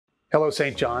Hello,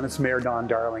 St. John. It's Mayor Don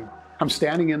Darling. I'm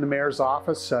standing in the mayor's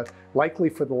office, likely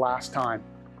for the last time.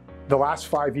 The last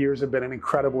 5 years have been an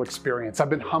incredible experience. I've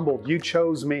been humbled. You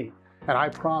chose me, and I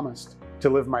promised to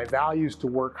live my values, to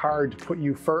work hard, to put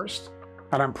you first,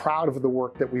 and I'm proud of the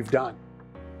work that we've done.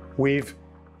 We've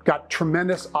got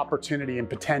tremendous opportunity and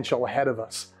potential ahead of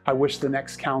us. I wish the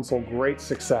next council great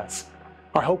success.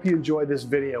 I hope you enjoy this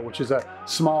video, which is a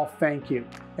small thank you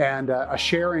and a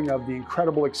sharing of the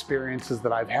incredible experiences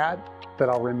that I've had that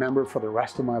I'll remember for the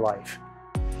rest of my life.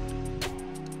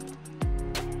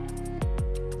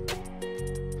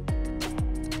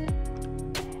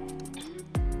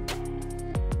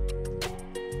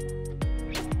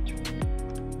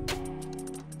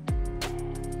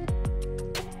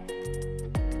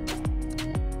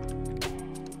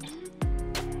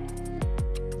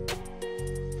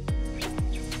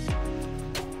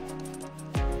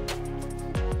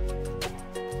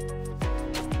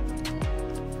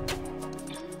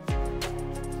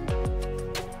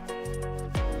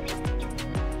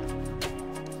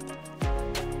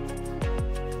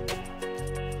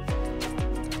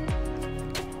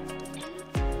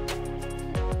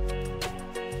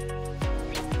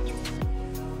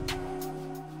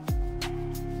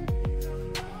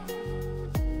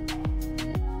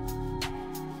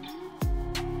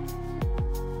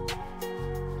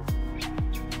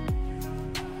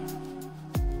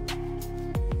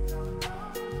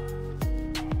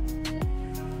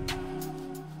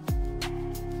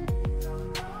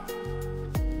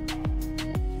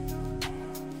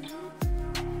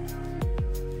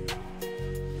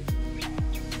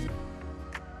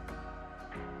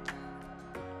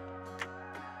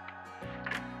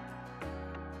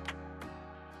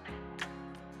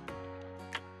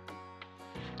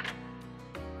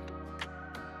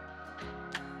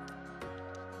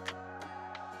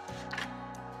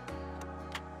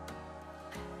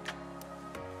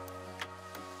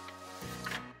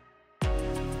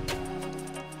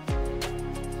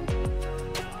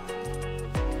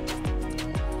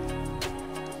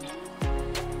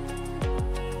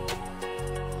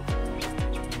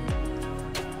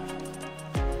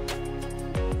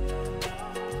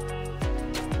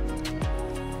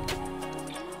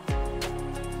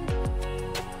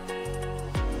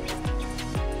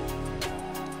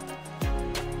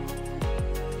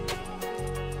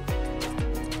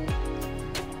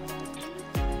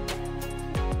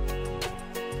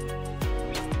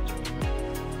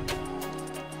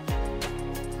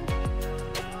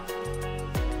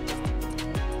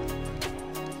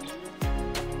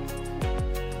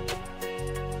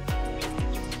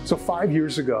 So 5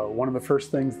 years ago, one of the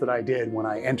first things that I did when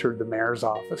I entered the mayor's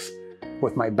office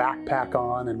with my backpack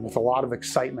on and with a lot of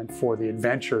excitement for the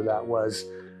adventure that was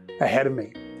ahead of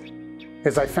me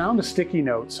is I found a sticky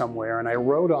note somewhere and I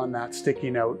wrote on that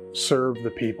sticky note, "Serve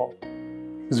the people."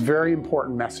 It's a very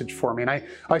important message for me, and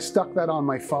I stuck that on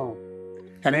my phone.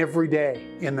 And every day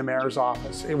in the mayor's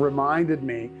office, it reminded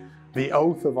me the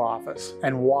oath of office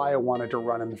and why I wanted to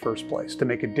run in the first place, to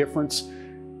make a difference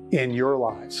in your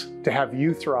lives, to have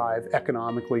you thrive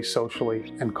economically,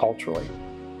 socially, and culturally.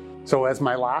 So as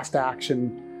my last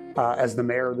action as the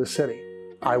mayor of the city,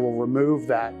 I will remove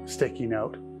that sticky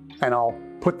note and I'll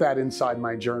put that inside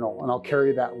my journal and I'll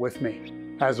carry that with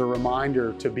me as a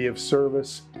reminder to be of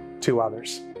service to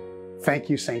others. Thank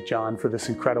you, St. John, for this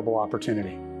incredible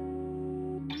opportunity.